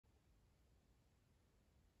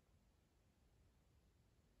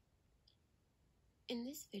In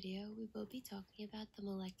this video, we will be talking about the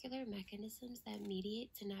molecular mechanisms that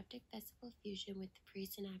mediate synaptic vesicle fusion with the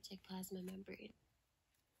presynaptic plasma membrane.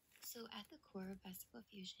 So at the core of vesicle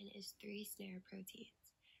fusion is three Snare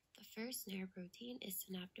proteins. The first Snare protein is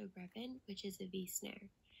synaptobrevin, which is a V-Snare.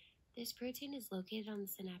 This protein is located on the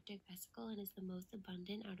synaptic vesicle and is the most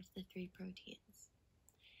abundant out of the three proteins.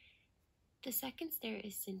 The second Snare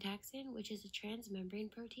is syntaxin, which is a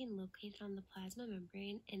transmembrane protein located on the plasma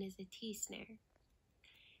membrane and is a T-Snare.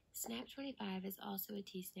 SNAP25 is also a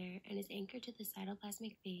T-Snare and is anchored to the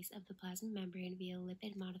cytoplasmic face of the plasma membrane via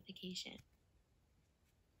lipid modification.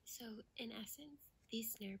 So, in essence,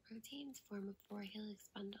 these Snare proteins form a 4-helix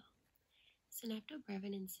bundle.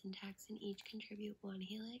 Synaptobrevin and syntaxin each contribute 1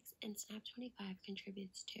 helix, and SNAP25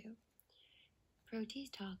 contributes 2.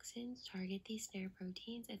 Proteotoxins target these Snare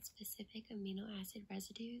proteins at specific amino acid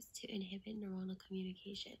residues to inhibit neuronal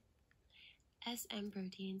communication. SM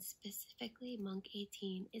protein, specifically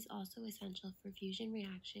MUNC18, is also essential for fusion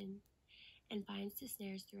reactions and binds to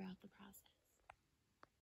snares throughout the process.